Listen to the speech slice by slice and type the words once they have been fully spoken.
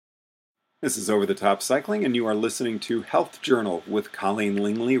This is Over the Top Cycling, and you are listening to Health Journal with Colleen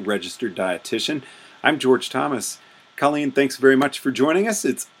Lingley, registered dietitian. I'm George Thomas. Colleen, thanks very much for joining us.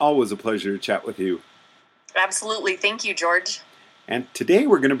 It's always a pleasure to chat with you. Absolutely. Thank you, George. And today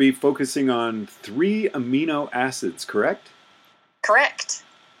we're going to be focusing on 3 amino acids, correct? Correct.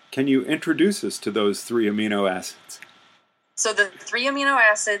 Can you introduce us to those 3 amino acids? So the 3 amino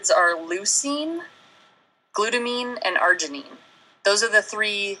acids are leucine, glutamine, and arginine. Those are the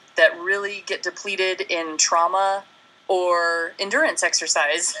 3 that really get depleted in trauma or endurance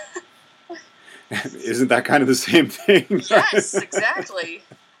exercise. Isn't that kind of the same thing? Yes, exactly.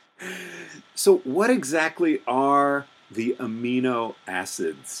 So what exactly are the amino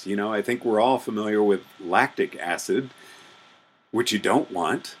acids? You know, I think we're all familiar with lactic acid, which you don't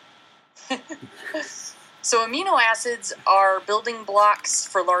want. So amino acids are building blocks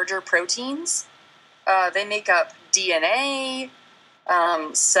for larger proteins. They make up DNA,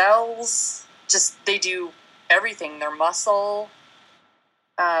 cells, they do everything. They're muscle.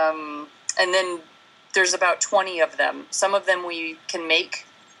 And then there's about 20 of them. Some of them we can make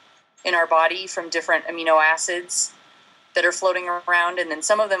in our body from different amino acids that are floating around, and then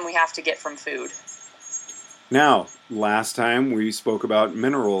some of them we have to get from food. Now, last time we spoke about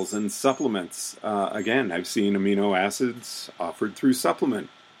minerals and supplements. Again, I've seen amino acids offered through supplement.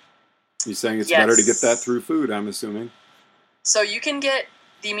 You're saying it's better to get that through food, I'm assuming. So you can get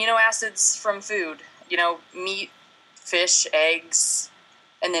the amino acids from food, meat, fish, eggs,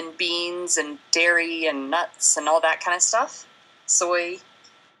 and then beans and dairy and nuts and all that kind of stuff, soy.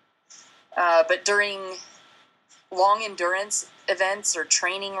 But during long endurance events or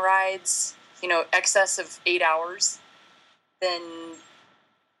training rides, excess of 8 hours, then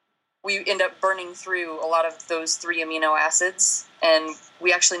we end up burning through a lot of those 3 amino acids, and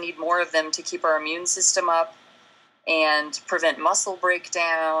we actually need more of them to keep our immune system up and prevent muscle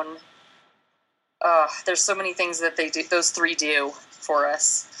breakdown. There's so many things that those 3 do for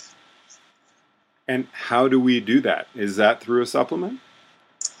us. And how do we do that? Is that through a supplement?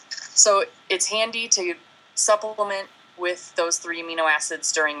 So it's handy to supplement with those 3 amino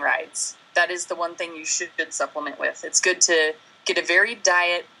acids during rides. That is the one thing you should supplement with. It's good to get a varied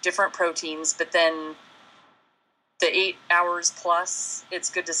diet, different proteins, but then the 8 hours plus, it's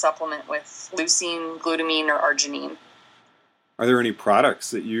good to supplement with leucine, glutamine, or arginine. Are there any products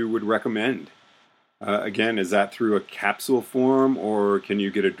that you would recommend? Again, is that through a capsule form, or can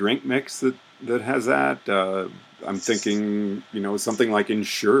you get a drink mix that has that? I'm thinking, something like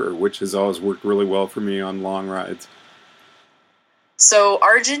Ensure, which has always worked really well for me on long rides. So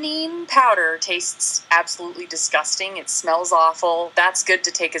arginine powder tastes absolutely disgusting. It smells awful. That's good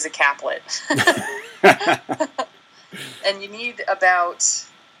to take as a caplet. And you need about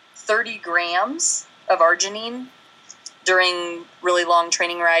 30 grams of arginine during really long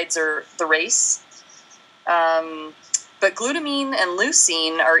training rides or the race. But glutamine and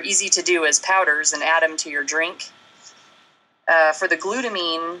leucine are easy to do as powders and add them to your drink. For the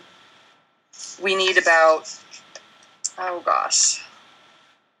glutamine, we need about, let's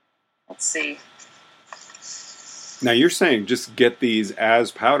see. Now you're saying just get these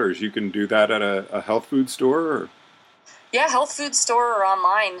as powders. You can do that at a health food store? Or? Yeah, health food store or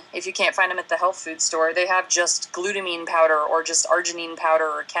online. If you can't find them at the health food store, they have just glutamine powder or just arginine powder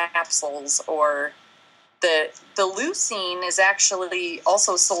or capsules. Or the leucine is actually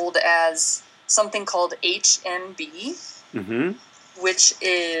also sold as something called HMB, which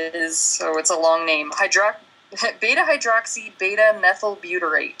is, it's a long name, beta-hydroxy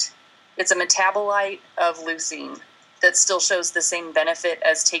beta-methylbutyrate. It's a metabolite of leucine that still shows the same benefit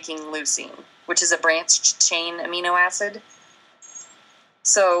as taking leucine, which is a branched chain amino acid.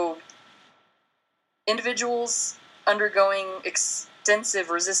 So individuals undergoing extensive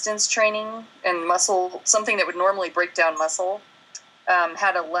resistance training and muscle, something that would normally break down muscle,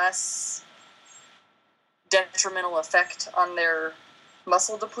 had a less detrimental effect on their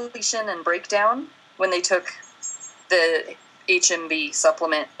muscle depletion and breakdown when they took the HMB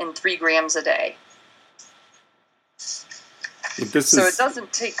supplement in 3 grams a day. It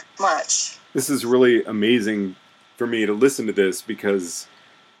doesn't take much. This is really amazing for me to listen to this because,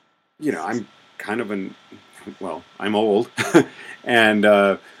 I'm kind of I'm old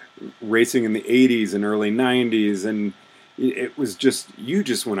and racing in the 80s and early 90s, and it was you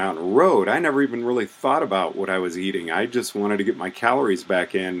just went out and rode. I never even really thought about what I was eating. I just wanted to get my calories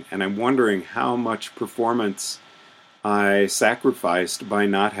back in, and I'm wondering how much performance I sacrificed by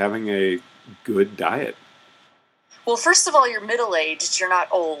not having a good diet. Well, first of all, you're middle-aged. You're not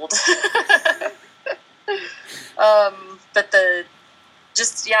old. But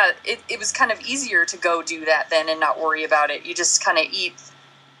it was kind of easier to go do that then and not worry about it. You just kind of eat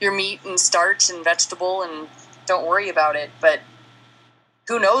your meat and starch and vegetable and don't worry about it. But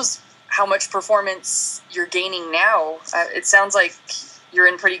who knows how much performance you're gaining now. It sounds like you're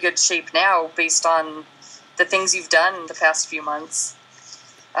in pretty good shape now based on the things you've done the past few months.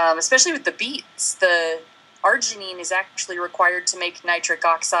 Especially with the beets, the arginine is actually required to make nitric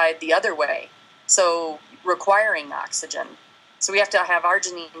oxide the other way, so requiring oxygen. So we have to have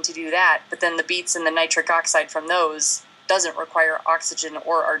arginine to do that, but then the beets and the nitric oxide from those doesn't require oxygen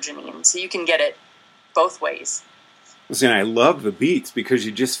or arginine, so you can get it both ways. See, and I love the beets because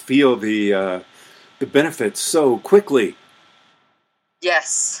you just feel the benefits so quickly.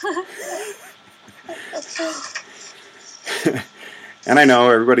 Yes. And I know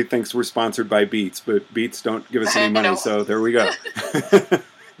everybody thinks we're sponsored by Beats, but Beats don't give us any money, so there we go.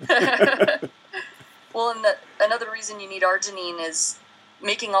 Well, and another reason you need arginine is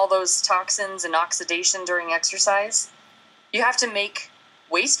making all those toxins and oxidation during exercise. You have to make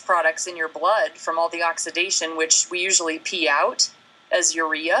waste products in your blood from all the oxidation, which we usually pee out as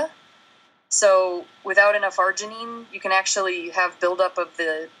urea. So without enough arginine, you can actually have buildup of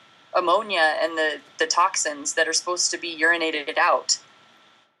the ammonia and the toxins that are supposed to be urinated out.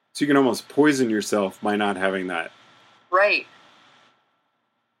 So you can almost poison yourself by not having that. Right.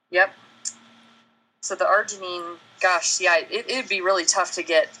 Yep. So the arginine, gosh, yeah, it'd be really tough to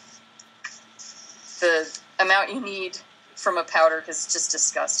get the amount you need from a powder because it's just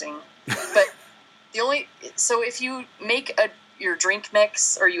disgusting. But so if you make your drink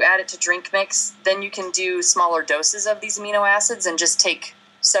mix or you add it to drink mix, then you can do smaller doses of these amino acids and just take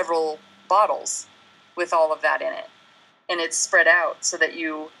several bottles with all of that in it, and it's spread out so that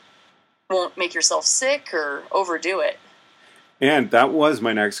you won't make yourself sick or overdo it. And that was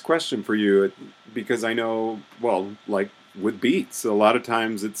my next question for you, because I know, well, like with beets, a lot of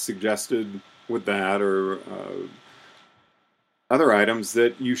times it's suggested with that or other items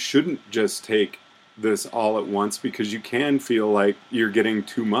that you shouldn't just take this all at once because you can feel like you're getting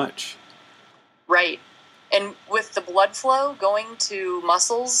too much. Right. And with the blood flow going to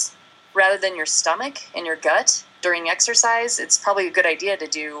muscles rather than your stomach and your gut during exercise, it's probably a good idea to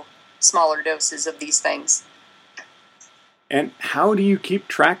do smaller doses of these things. And how do you keep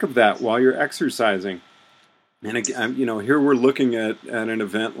track of that while you're exercising? And again, here we're looking at an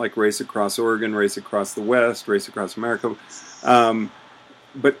event like Race Across Oregon, Race Across the West, Race Across America.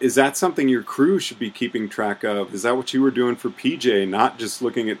 But is that something your crew should be keeping track of? Is that what you were doing for PJ? Not just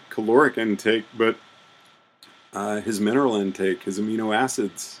looking at caloric intake, but his mineral intake, his amino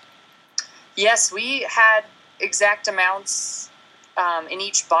acids? Yes, we had exact amounts in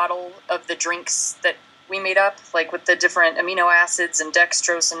each bottle of the drinks that we made up, like with the different amino acids and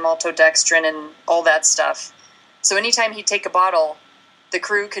dextrose and maltodextrin and all that stuff. So anytime he'd take a bottle, the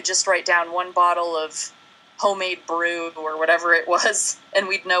crew could just write down one bottle of homemade brew or whatever it was, and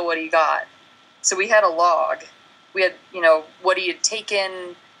we'd know what he got. So we had a log. We had, what he had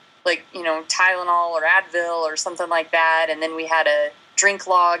taken, like, Tylenol or Advil or something like that, and then we had a drink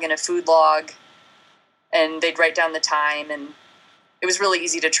log and a food log, and they'd write down the time, and it was really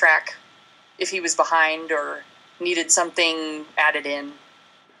easy to track if he was behind or needed something added in.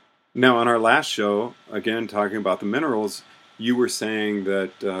 Now, on our last show, again, talking about the minerals, you were saying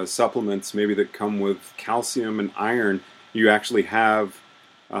that supplements maybe that come with calcium and iron, you actually have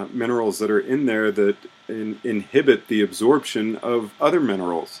minerals that are in there that inhibit the absorption of other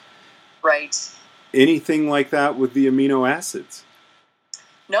minerals. Right. Anything like that with the amino acids?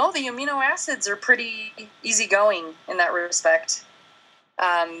 No, the amino acids are pretty easygoing in that respect.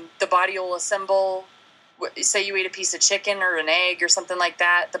 The body will assemble, say you ate a piece of chicken or an egg or something like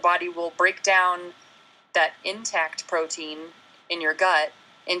that, the body will break down that intact protein in your gut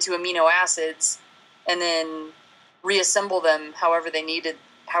into amino acids and then reassemble them however they're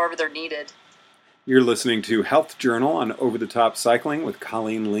needed. You're listening to Health Journal on Over the Top Cycling with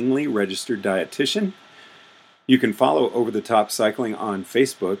Colleen Lingley, registered dietitian. You can follow Over the Top Cycling on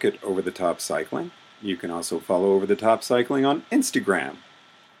Facebook at Over the Top Cycling. You can also follow Over the Top Cycling on Instagram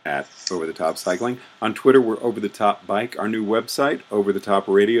at Over the Top Cycling. On Twitter, we're Over the Top Bike. Our new website,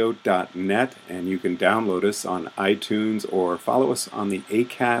 overthetopradio.net, and you can download us on iTunes or follow us on the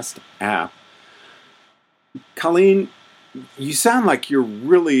Acast app. Colleen, you sound like you're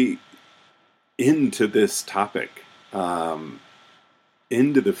really into this topic,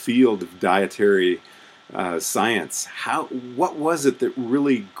 into the field of dietary science. What was it that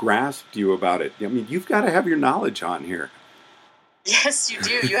really grasped you about it? I mean, you've got to have your knowledge on here. Yes, you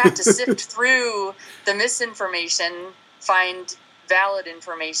do. You have to sift through the misinformation, find valid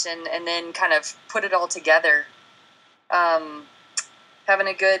information, and then kind of put it all together. How having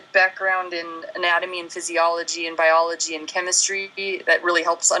a good background in anatomy and physiology and biology and chemistry that really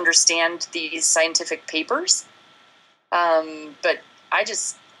helps understand these scientific papers. But I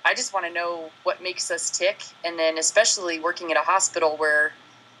just want to know what makes us tick, and then especially working at a hospital where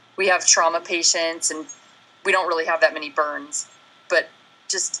we have trauma patients and we don't really have that many burns, but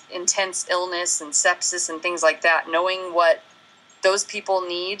just intense illness and sepsis and things like that, knowing what those people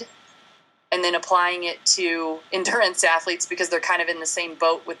need and then applying it to endurance athletes because they're kind of in the same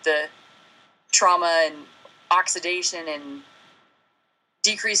boat with the trauma and oxidation and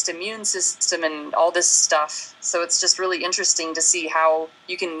decreased immune system and all this stuff. So it's just really interesting to see how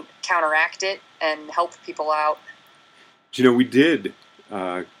you can counteract it and help people out. We did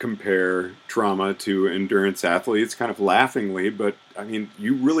compare trauma to endurance athletes, kind of laughingly, but I mean,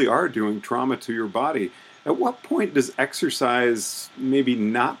 you really are doing trauma to your body. At what point does exercise maybe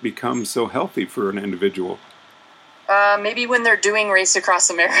not become so healthy for an individual? Maybe when they're doing Race Across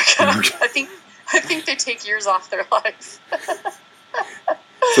America. I think they take years off their life.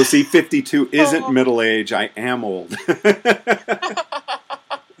 So see, 52 isn't middle age. I am old.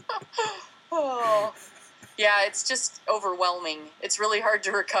 Oh. Yeah, it's just overwhelming. It's really hard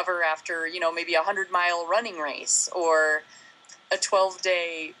to recover after, maybe a 100-mile running race or a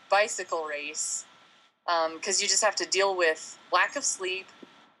 12-day bicycle race, because you just have to deal with lack of sleep,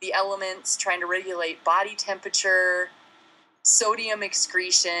 the elements, trying to regulate body temperature, sodium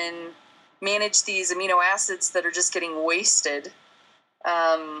excretion, manage these amino acids that are just getting wasted,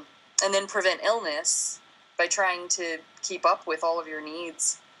 and then prevent illness by trying to keep up with all of your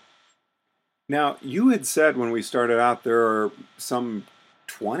needs. Now, you had said when we started out there are some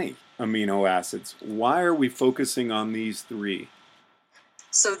 20 amino acids. Why are we focusing on these 3?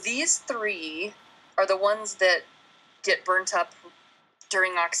 So these 3 are the ones that get burnt up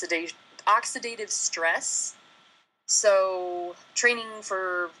during oxidative stress. So training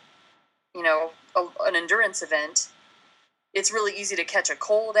for, an endurance event, it's really easy to catch a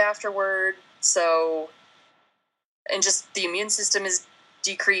cold afterward. And just the immune system is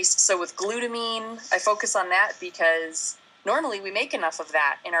decreased. So with glutamine, I focus on that because normally we make enough of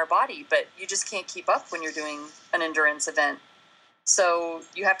that in our body, but you just can't keep up when you're doing an endurance event. So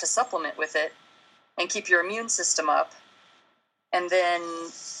you have to supplement with it and keep your immune system up. And then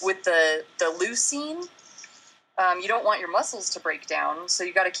with the leucine, you don't want your muscles to break down, so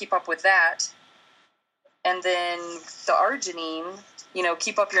you got to keep up with that. And then the arginine,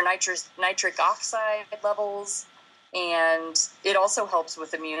 keep up your nitric oxide levels. And it also helps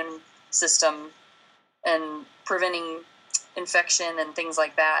with immune system and preventing infection and things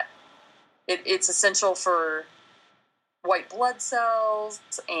like that. It's essential for white blood cells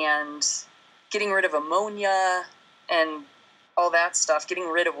and getting rid of ammonia and all that stuff, getting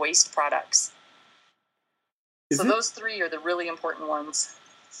rid of waste products. Those 3 are the really important ones.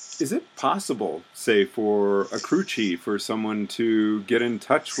 Is it possible, say, for a crew chief or someone to get in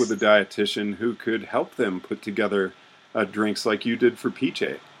touch with a dietitian who could help them put together drinks like you did for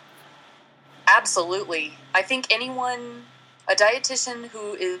PJ? Absolutely. I think a dietitian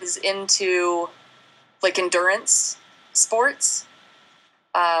who is into like endurance sports,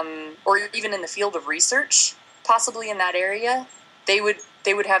 or even in the field of research, possibly in that area, they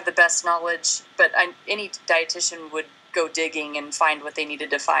would have the best knowledge. But any dietitian would go digging and find what they needed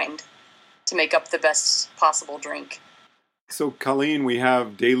to find to make up the best possible drink. So, Colleen, we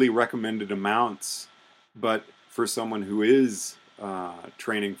have daily recommended amounts, but for someone who is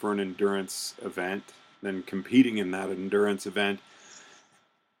training for an endurance event, then competing in that endurance event,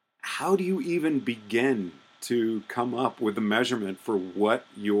 how do you even begin to come up with a measurement for what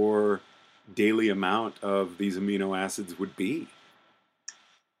your daily amount of these amino acids would be?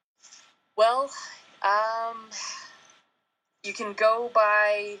 Well, you can go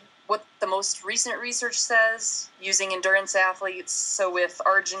by what the most recent research says using endurance athletes. So with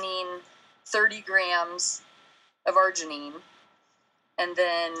arginine, 30 grams of arginine, and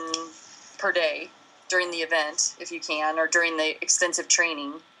then per day during the event, if you can, or during the extensive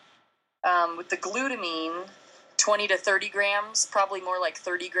training. With the glutamine, 20 to 30 grams, probably more like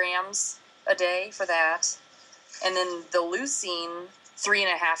 30 grams a day for that. And then the leucine,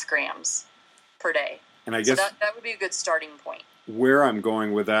 3.5 grams per day. And I guess so that would be a good starting point. Where I'm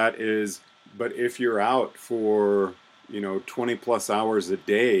going with that is, but if you're out for, 20 plus hours a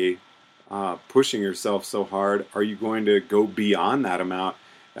day, pushing yourself so hard, are you going to go beyond that amount?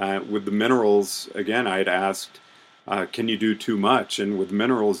 With the minerals, again, I'd asked, can you do too much? And with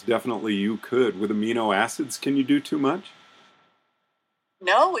minerals, definitely you could. With amino acids, can you do too much?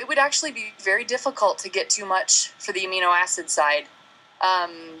 No, it would actually be very difficult to get too much for the amino acid side.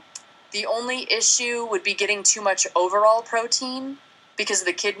 The only issue would be getting too much overall protein. because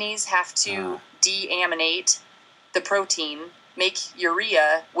the kidneys have to deaminate the protein, make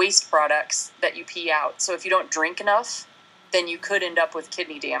urea, waste products that you pee out. So if you don't drink enough, then you could end up with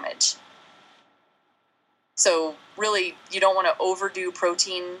kidney damage. So really, you don't want to overdo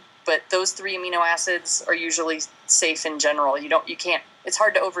protein, but those 3 amino acids are usually safe in general. You can't, it's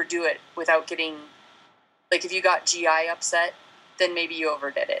hard to overdo it without getting, like if you got GI upset, then maybe you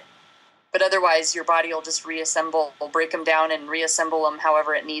overdid it. But otherwise, your body will just reassemble, will break them down and reassemble them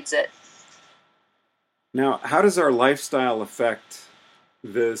however it needs it. Now, how does our lifestyle affect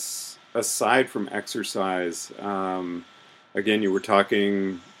this aside from exercise? Again, you were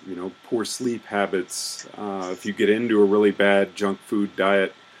talking, poor sleep habits. If you get into a really bad junk food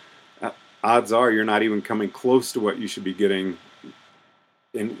diet, odds are you're not even coming close to what you should be getting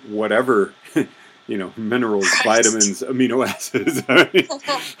in whatever, minerals, vitamins, amino acids.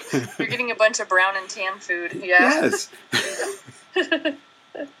 You're getting a bunch of brown and tan food. Yeah. Yes.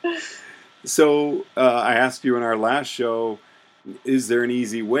 So I asked you in our last show, is there an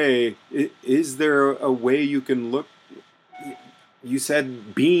easy way? Is there a way you can look? You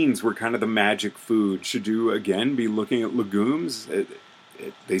said beans were kind of the magic food. Should you, again, be looking at legumes?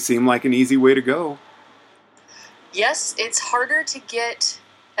 They seem like an easy way to go. Yes, it's harder to get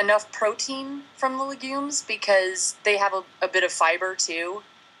enough protein from the legumes because they have a bit of fiber too.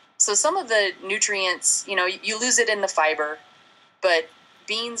 So some of the nutrients, you lose it in the fiber, but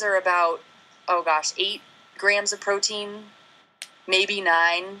beans are about, 8 grams of protein, maybe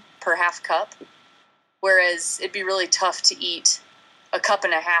 9 per half cup. Whereas it'd be really tough to eat 1.5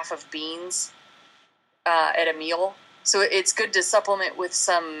 cups of beans at a meal. So it's good to supplement with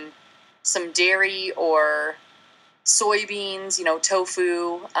some dairy or soybeans,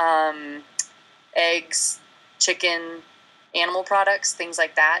 tofu, eggs, chicken, animal products, things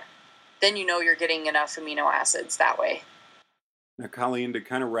like that. Then you're getting enough amino acids that way. Now, Colleen, to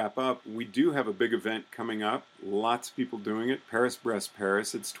kind of wrap up, we do have a big event coming up. Lots of people doing it. Paris Brest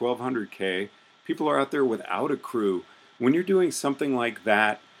Paris. It's 1,200K. People are out there without a crew. When you're doing something like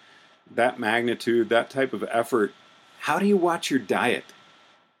that magnitude, that type of effort, how do you watch your diet?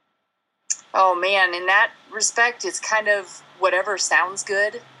 Oh man, in that respect, it's kind of whatever sounds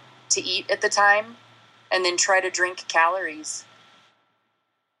good to eat at the time, and then try to drink calories.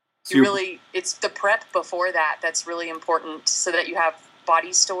 It's the prep before that's really important, so that you have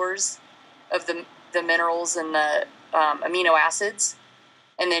body stores of the minerals and the amino acids.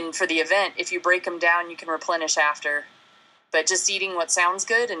 And then for the event, if you break them down, you can replenish after. But just eating what sounds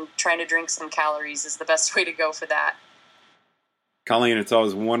good and trying to drink some calories is the best way to go for that. Colleen, it's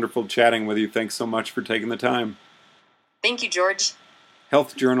always wonderful chatting with you. Thanks so much for taking the time. Thank you, George.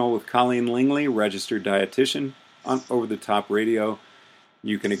 Health Journal with Colleen Lingley, registered dietitian on Over the Top Radio.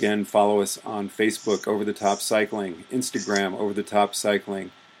 You can again follow us on Facebook, Over the Top Cycling, Instagram, Over the Top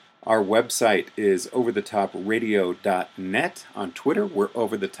Cycling. Our website is overthetopradio.net. On Twitter, we're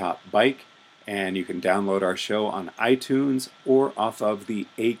Over the Top Bike, and you can download our show on iTunes or off of the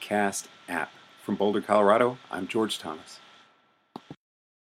Acast app. From Boulder, Colorado, I'm George Thomas.